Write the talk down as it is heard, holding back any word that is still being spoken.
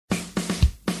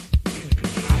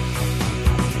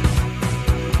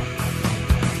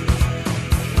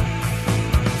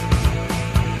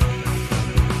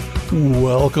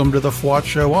Welcome to the FWOT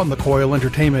Show on the Coil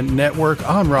Entertainment Network.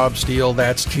 I'm Rob Steele,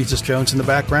 that's Jesus Jones in the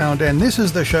background, and this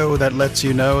is the show that lets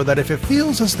you know that if it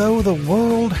feels as though the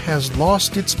world has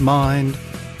lost its mind,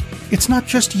 it's not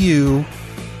just you,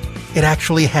 it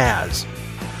actually has.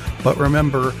 But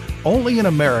remember, only in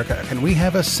America can we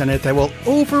have a Senate that will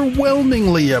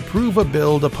overwhelmingly approve a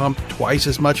bill to pump twice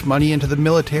as much money into the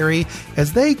military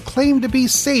as they claim to be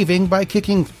saving by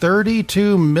kicking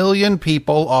 32 million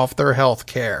people off their health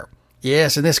care.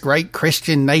 Yes, in this great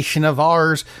Christian nation of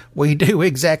ours, we do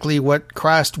exactly what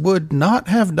Christ would not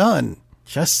have done.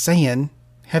 Just saying.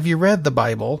 Have you read the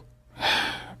Bible?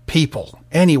 People.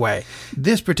 Anyway,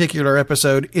 this particular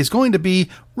episode is going to be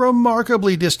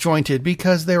remarkably disjointed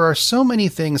because there are so many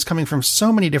things coming from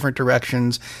so many different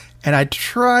directions, and I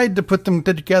tried to put them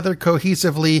together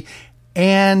cohesively,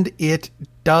 and it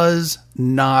does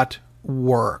not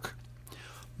work.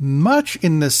 Much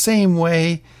in the same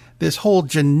way, this whole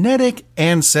genetic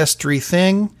ancestry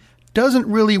thing doesn't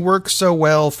really work so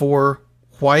well for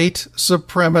white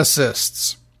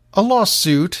supremacists. A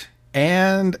lawsuit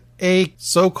and a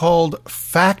so-called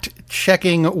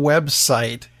fact-checking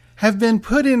website have been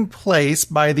put in place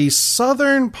by the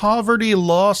Southern Poverty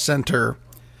Law Center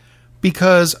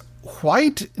because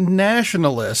white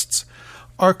nationalists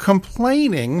are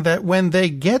complaining that when they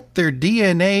get their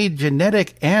DNA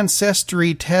genetic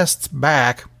ancestry tests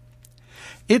back,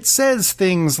 it says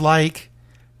things like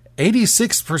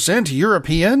 86%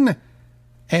 European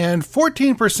and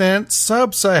 14%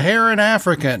 Sub-Saharan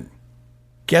African.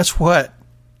 Guess what?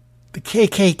 The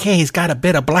KKK's got a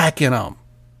bit of black in them.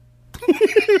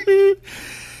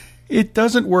 It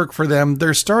doesn't work for them.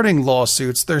 They're starting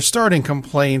lawsuits. They're starting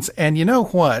complaints. And you know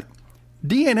what?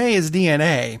 DNA is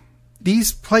DNA.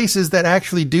 These places that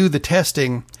actually do the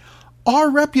testing are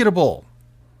reputable.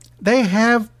 They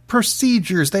have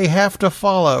procedures they have to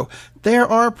follow. There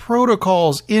are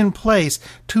protocols in place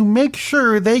to make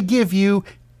sure they give you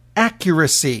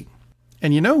accuracy.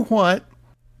 And you know what?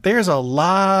 There's a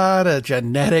lot of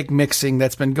genetic mixing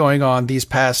that's been going on these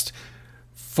past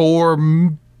 4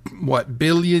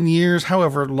 billion years,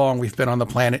 however long we've been on the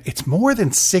planet. It's more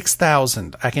than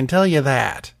 6,000. I can tell you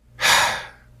that.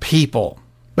 People.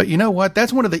 But you know what?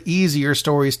 That's one of the easier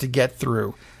stories to get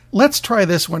through. Let's try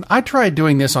this one. I tried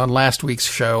doing this on last week's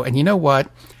show, and you know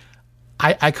what?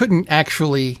 I couldn't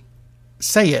actually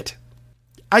say it.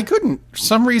 I couldn't. For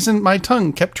some reason, my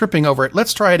tongue kept tripping over it.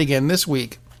 Let's try it again this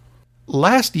week.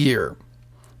 Last year,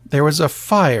 there was a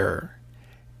fire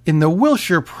in the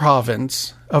Wiltshire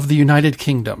province of the United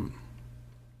Kingdom.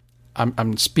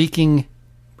 I'm speaking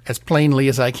as plainly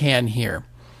as I can here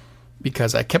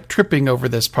because I kept tripping over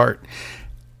this part.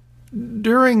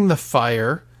 During the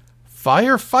fire,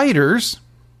 firefighters,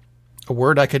 a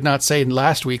word I could not say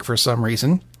last week for some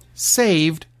reason,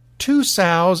 saved 2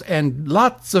 sows and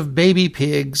lots of baby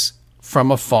pigs from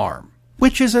a farm,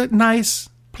 which is a nice,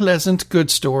 pleasant,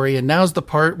 good story. And now's the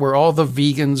part where all the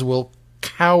vegans will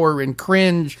cower and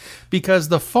cringe because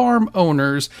the farm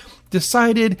owners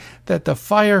decided that the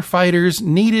firefighters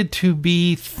needed to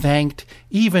be thanked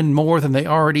even more than they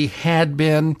already had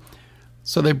been.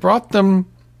 So they brought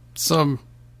them some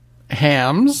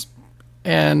hams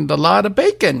and a lot of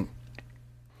bacon.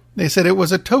 They said it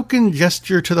was a token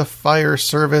gesture to the fire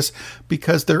service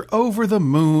because they're over the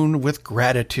moon with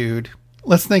gratitude.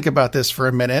 Let's think about this for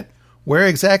a minute. Where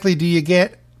exactly do you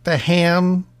get the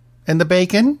ham and the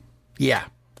bacon? Yeah,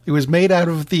 it was made out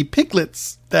of the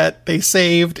piglets that they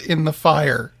saved in the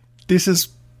fire. This is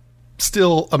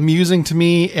still amusing to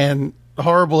me and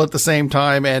horrible at the same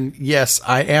time. And yes,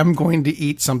 I am going to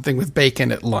eat something with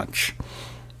bacon at lunch.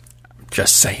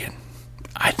 Just saying.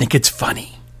 I think it's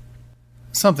funny.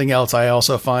 Something else I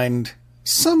also find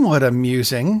somewhat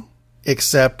amusing,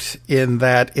 except in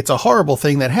that it's a horrible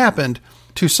thing that happened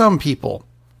to some people.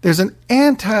 There's an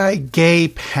anti-gay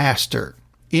pastor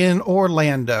in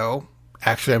Orlando.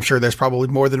 Actually, I'm sure there's probably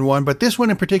more than one, but this one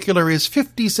in particular is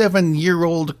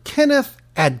 57-year-old Kenneth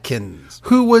Adkins,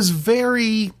 who was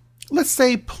very, let's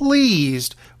say,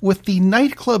 pleased with the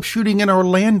nightclub shooting in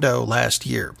Orlando last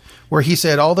year, where he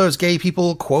said all those gay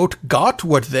people, quote, got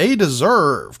what they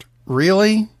deserved.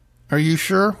 Really? Are you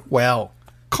sure? Well,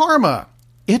 karma.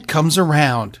 It comes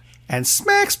around and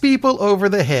smacks people over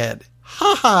the head.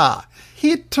 Ha ha!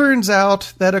 It turns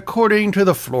out that according to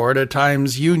the Florida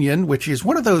Times-Union, which is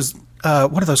one of those,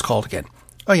 what are those called again?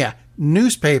 Oh yeah,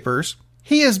 newspapers,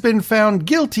 he has been found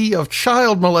guilty of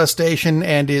child molestation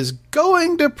and is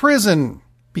going to prison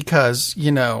because,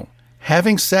 you know,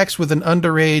 having sex with an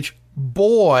underage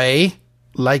boy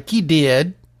like he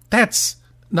did, that's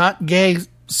not gay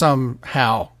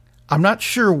somehow. I'm not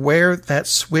sure where that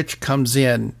switch comes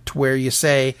in to where you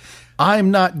say,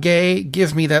 I'm not gay,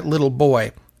 give me that little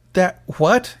boy. That,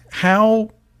 what?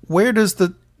 How? Where does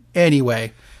the...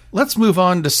 Anyway, let's move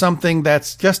on to something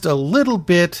that's just a little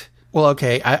bit... Well,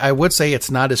 okay, I would say it's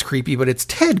not as creepy, but it's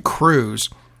Ted Cruz,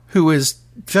 who is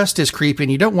just as creepy.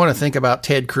 And you don't want to think about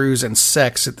Ted Cruz and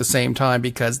sex at the same time,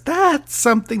 because that's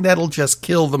something that'll just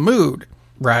kill the mood,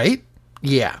 right?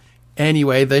 Yeah.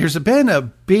 Anyway, there's been a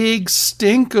big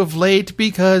stink of late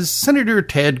because Senator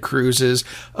Ted Cruz's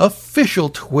official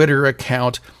Twitter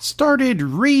account started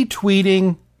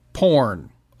retweeting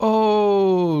porn.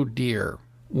 Oh, dear.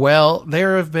 Well,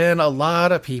 there have been a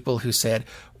lot of people who said,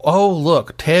 oh,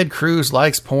 look, Ted Cruz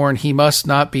likes porn. He must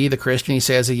not be the Christian he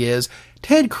says he is.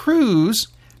 Ted Cruz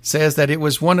says that it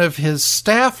was one of his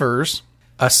staffers.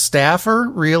 A staffer,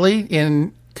 really?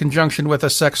 In conjunction with a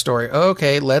sex story.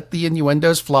 Okay, let the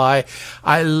innuendos fly.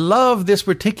 I love this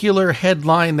particular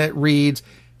headline that reads,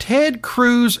 Ted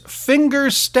Cruz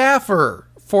fingers staffer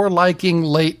for liking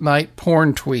late night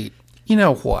porn tweet. You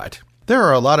know what? There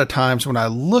are a lot of times when I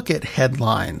look at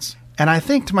headlines and I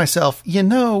think to myself, you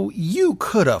know, you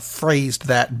could have phrased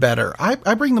that better. I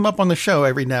bring them up on the show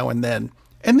every now and then,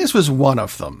 and this was one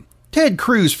of them. Ted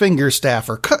Cruz fingers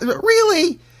staffer.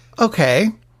 Really?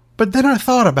 Okay. But then I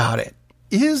thought about it.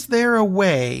 Is there a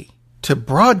way to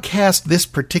broadcast this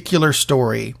particular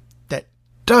story that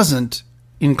doesn't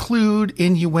include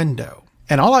innuendo?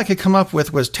 And all I could come up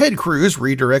with was Ted Cruz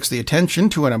redirects the attention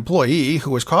to an employee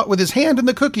who was caught with his hand in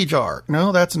the cookie jar.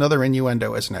 No, that's another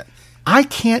innuendo, isn't it? I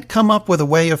can't come up with a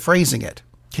way of phrasing it.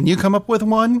 Can you come up with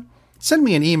one? Send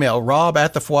me an email,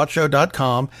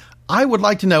 rob@thefwotshow.com. I would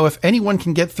like to know if anyone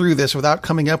can get through this without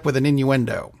coming up with an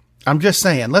innuendo. I'm just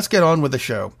saying, let's get on with the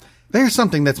show. There's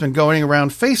something that's been going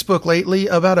around Facebook lately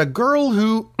about a girl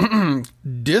who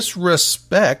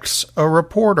disrespects a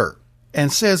reporter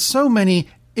and says so many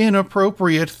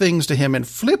inappropriate things to him and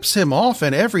flips him off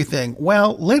and everything.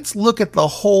 Well, let's look at the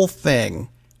whole thing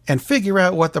and figure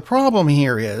out what the problem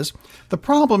here is. The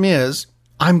problem is,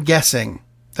 I'm guessing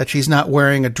that she's not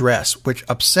wearing a dress, which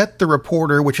upset the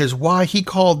reporter, which is why he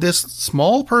called this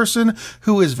small person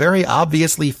who is very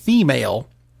obviously female,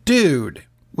 dude,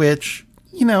 which,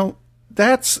 you know,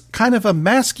 that's kind of a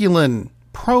masculine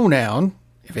pronoun,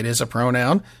 if it is a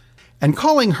pronoun, and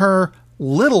calling her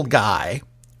little guy,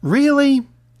 really?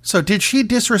 So did she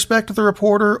disrespect the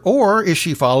reporter, or is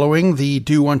she following the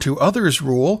do unto others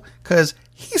rule? Because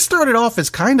he started off as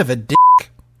kind of a dick.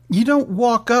 You don't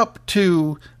walk up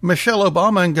to Michelle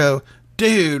Obama and go,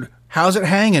 dude, how's it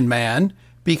hanging, man?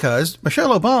 Because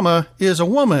Michelle Obama is a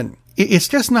woman. It's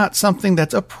just not something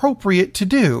that's appropriate to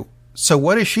do. So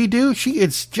what does she do? She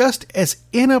is just as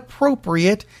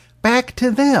inappropriate back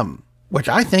to them. Which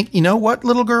I think, you know what,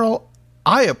 little girl?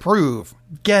 I approve.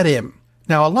 Get him.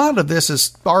 Now, a lot of this has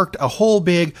sparked a whole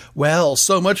big, well,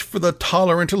 so much for the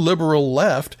tolerant liberal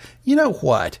left. You know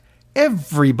what?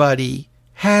 Everybody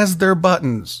has their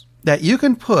buttons that you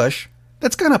can push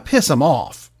that's going to piss them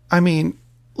off. I mean,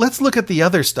 let's look at the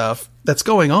other stuff that's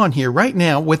going on here right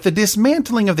now with the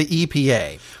dismantling of the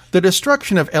EPA, the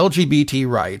destruction of LGBT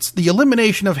rights, the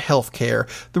elimination of healthcare,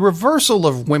 the reversal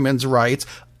of women's rights,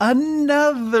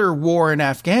 another war in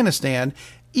Afghanistan.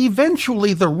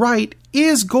 Eventually, the right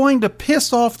is going to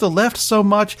piss off the left so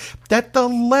much that the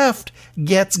left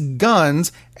gets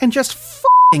guns and just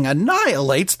f***ing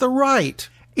annihilates the right.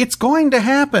 It's going to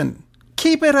happen.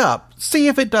 Keep it up. See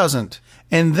if it doesn't.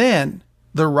 And then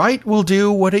the right will do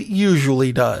what it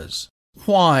usually does.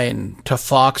 Whine to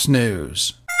Fox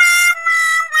News.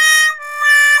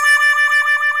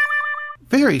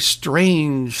 Very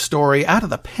strange story out of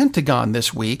the Pentagon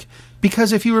this week,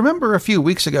 because if you remember a few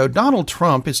weeks ago, Donald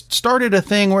Trump has started a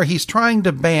thing where he's trying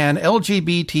to ban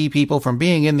LGBT people from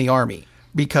being in the army.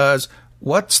 Because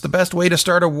what's the best way to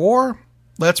start a war?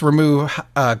 Let's remove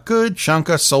a good chunk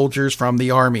of soldiers from the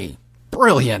army.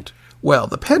 Brilliant. Well,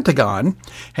 the Pentagon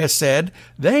has said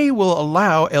they will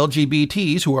allow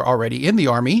LGBTs who are already in the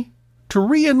army to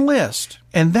re-enlist.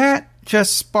 And that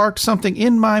just sparked something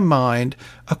in my mind,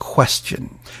 a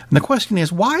question. And the question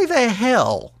is, why the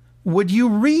hell would you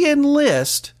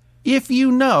re-enlist if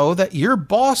you know that your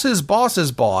boss's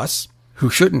boss's boss, who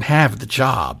shouldn't have the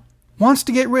job, wants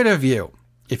to get rid of you?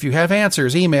 If you have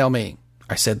answers, email me.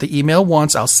 I said the email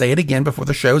once. I'll say it again before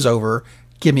the show's over.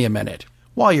 Give me a minute.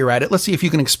 While you're at it, let's see if you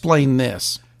can explain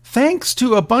this. Thanks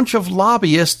to a bunch of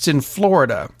lobbyists in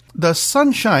Florida, the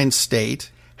Sunshine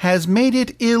State has made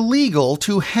it illegal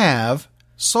to have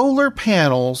solar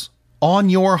panels on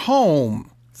your home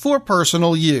for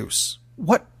personal use.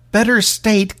 What better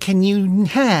state can you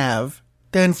have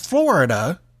than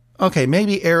Florida? Okay,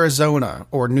 maybe Arizona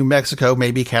or New Mexico,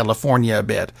 maybe California a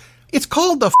bit. It's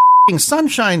called the f***ing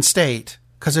Sunshine State.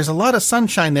 because there's a lot of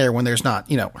sunshine there when there's not,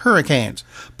 hurricanes.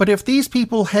 But if these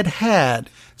people had had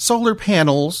solar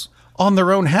panels on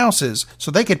their own houses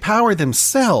so they could power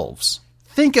themselves,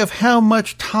 think of how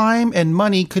much time and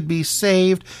money could be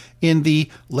saved in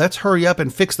the let's hurry up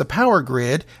and fix the power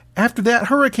grid after that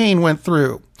hurricane went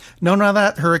through. No, not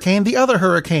that hurricane, the other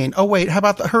hurricane. Oh, wait, how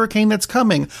about the hurricane that's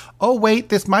coming? Oh, wait,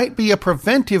 this might be a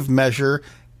preventive measure,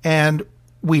 and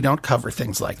we don't cover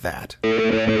things like that.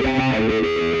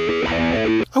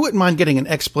 I wouldn't mind getting an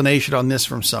explanation on this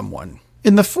from someone.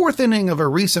 In the fourth inning of a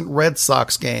recent Red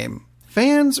Sox game,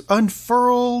 fans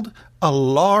unfurled a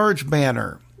large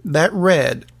banner that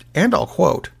read, and I'll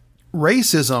quote,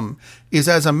 "Racism is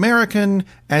as American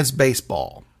as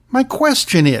baseball." My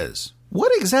question is,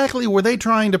 what exactly were they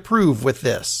trying to prove with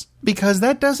this? Because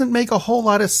that doesn't make a whole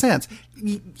lot of sense.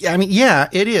 I mean, yeah,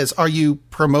 it is. Are you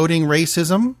promoting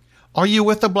racism? Are you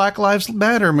with the Black Lives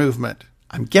Matter movement?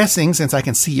 I'm guessing, since I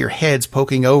can see your heads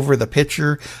poking over the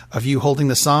picture of you holding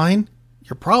the sign,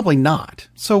 you're probably not.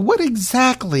 So what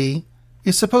exactly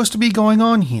is supposed to be going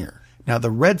on here? Now,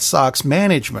 the Red Sox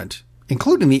management,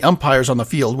 including the umpires on the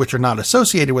field, which are not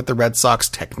associated with the Red Sox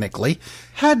technically,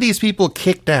 had these people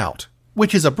kicked out,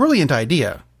 which is a brilliant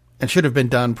idea and should have been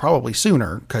done probably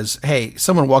sooner because, hey,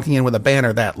 someone walking in with a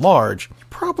banner that large, you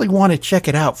probably want to check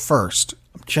it out first.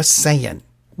 I'm just saying.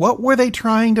 What were they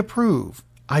trying to prove?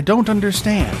 I don't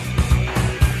understand.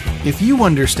 If you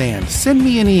understand, send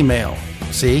me an email.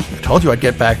 See, I told you I'd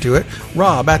get back to it.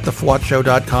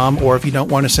 rob@thefwotshow.com, or if you don't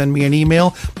want to send me an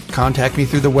email, contact me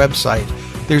through the website.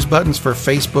 There's buttons for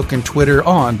Facebook and Twitter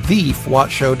on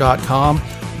thefwotshow.com.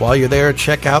 While you're there,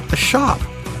 check out the shop.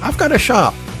 I've got a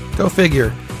shop, go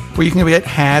figure, where you can get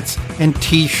hats and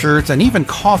t-shirts and even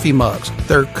coffee mugs.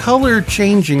 They're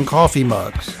color-changing coffee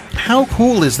mugs. How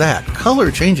cool is that?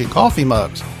 Color-changing coffee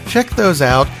mugs. Check those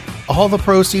out. All the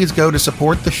proceeds go to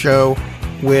support the show,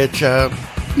 which, I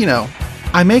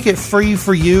make it free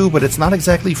for you, but it's not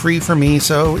exactly free for me,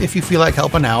 so if you feel like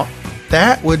helping out,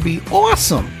 that would be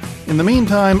awesome. In the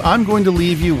meantime, I'm going to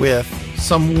leave you with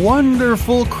some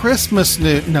wonderful Christmas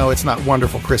news. No, it's not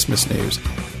wonderful Christmas news.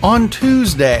 On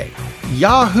Tuesday,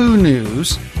 Yahoo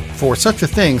News, for such a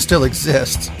thing still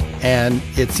exists, and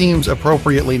it seems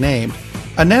appropriately named,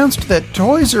 announced that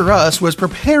Toys R Us was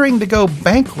preparing to go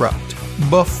bankrupt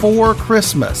before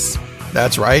Christmas.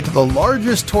 That's right, the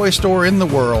largest toy store in the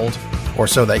world, or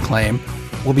so they claim,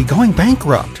 will be going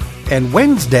bankrupt. And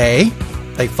Wednesday,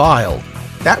 they filed.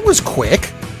 That was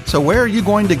quick. So where are you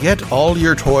going to get all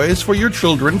your toys for your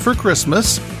children for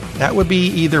Christmas? That would be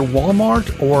either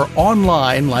Walmart or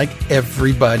online like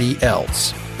everybody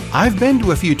else. I've been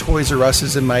to a few Toys R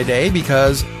Us's in my day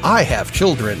because I have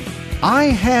children. I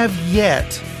have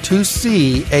yet to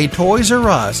see a Toys R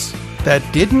Us that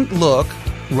didn't look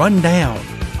run down.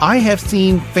 I have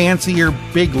seen fancier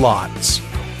Big Lots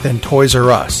than Toys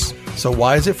R Us. So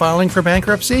why is it filing for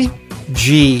bankruptcy?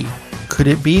 Gee, could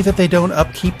it be that they don't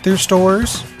upkeep their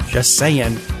stores? Just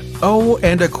saying. Oh,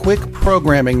 and a quick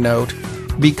programming note.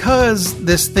 Because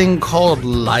this thing called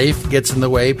life gets in the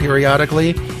way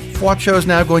periodically, FWOT Show is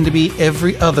now going to be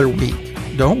every other week.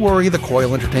 Don't worry, the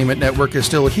Coil Entertainment Network is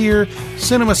still here.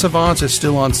 Cinema Savants is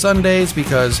still on Sundays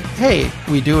because, hey,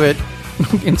 we do it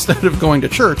instead of going to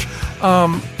church.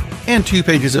 And 2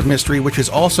 Pages of Mystery, which is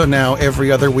also now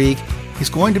every other week, is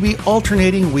going to be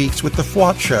alternating weeks with the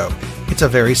FWOT Show. It's a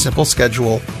very simple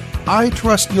schedule. I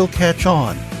trust you'll catch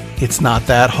on. It's not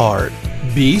that hard.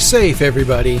 Be safe,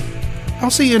 everybody.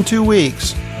 I'll see you in 2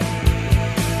 weeks.